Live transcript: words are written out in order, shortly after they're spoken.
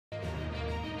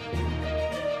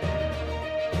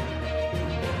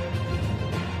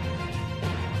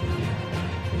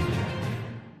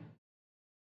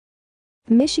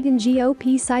Michigan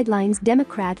GOP sidelines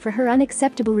Democrat for her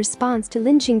unacceptable response to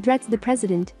lynching threats the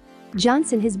president.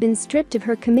 Johnson has been stripped of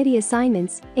her committee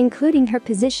assignments, including her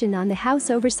position on the House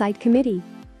Oversight Committee.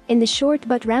 In the short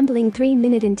but rambling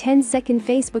 3-minute and 10-second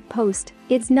Facebook post,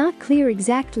 it's not clear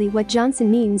exactly what Johnson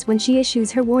means when she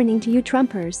issues her warning to you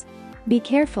Trumpers. Be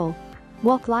careful.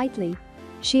 Walk lightly.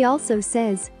 She also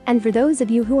says, and for those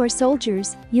of you who are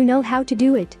soldiers, you know how to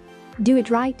do it. Do it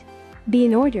right. Be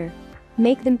in order.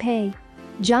 Make them pay.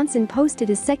 Johnson posted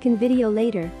a second video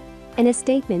later. In a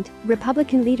statement,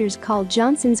 Republican leaders called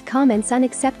Johnson's comments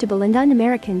unacceptable and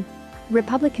un-American.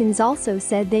 Republicans also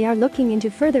said they are looking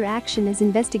into further action as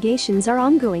investigations are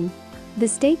ongoing. The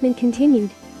statement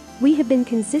continued, "We have been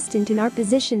consistent in our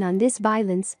position on this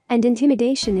violence, and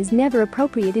intimidation is never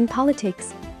appropriate in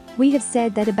politics. We have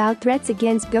said that about threats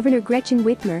against Governor Gretchen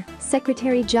Whitmer,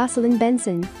 Secretary Jocelyn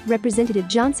Benson, Representative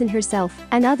Johnson herself,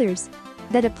 and others.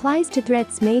 That applies to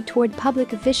threats made toward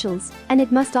public officials, and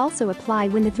it must also apply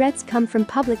when the threats come from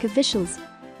public officials."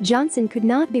 Johnson could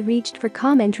not be reached for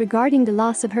comment regarding the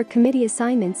loss of her committee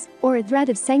assignments or a threat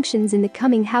of sanctions in the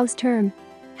coming House term.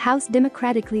 House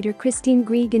Democratic leader Christine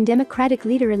Grieg and Democratic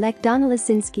leader-elect Donna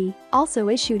Lisinski also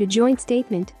issued a joint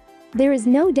statement. There is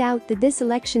no doubt that this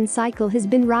election cycle has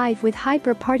been rife with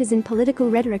hyper-partisan political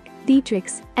rhetoric,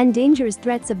 theatrics, and dangerous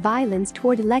threats of violence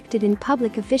toward elected and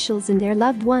public officials and their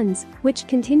loved ones, which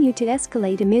continue to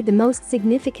escalate amid the most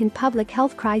significant public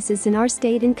health crisis in our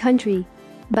state and country.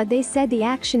 But they said the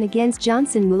action against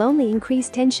Johnson will only increase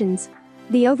tensions.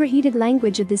 The overheated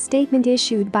language of the statement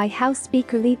issued by House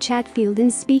Speaker Lee Chatfield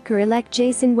and Speaker-elect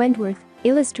Jason Wentworth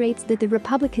illustrates that the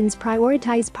Republicans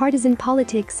prioritize partisan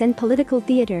politics and political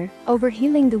theater over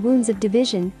healing the wounds of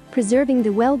division, preserving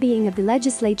the well-being of the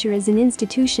legislature as an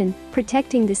institution,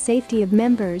 protecting the safety of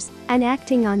members, and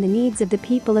acting on the needs of the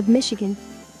people of Michigan.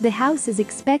 The House is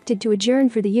expected to adjourn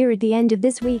for the year at the end of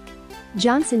this week.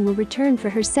 Johnson will return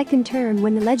for her second term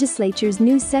when the legislature's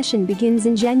new session begins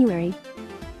in January.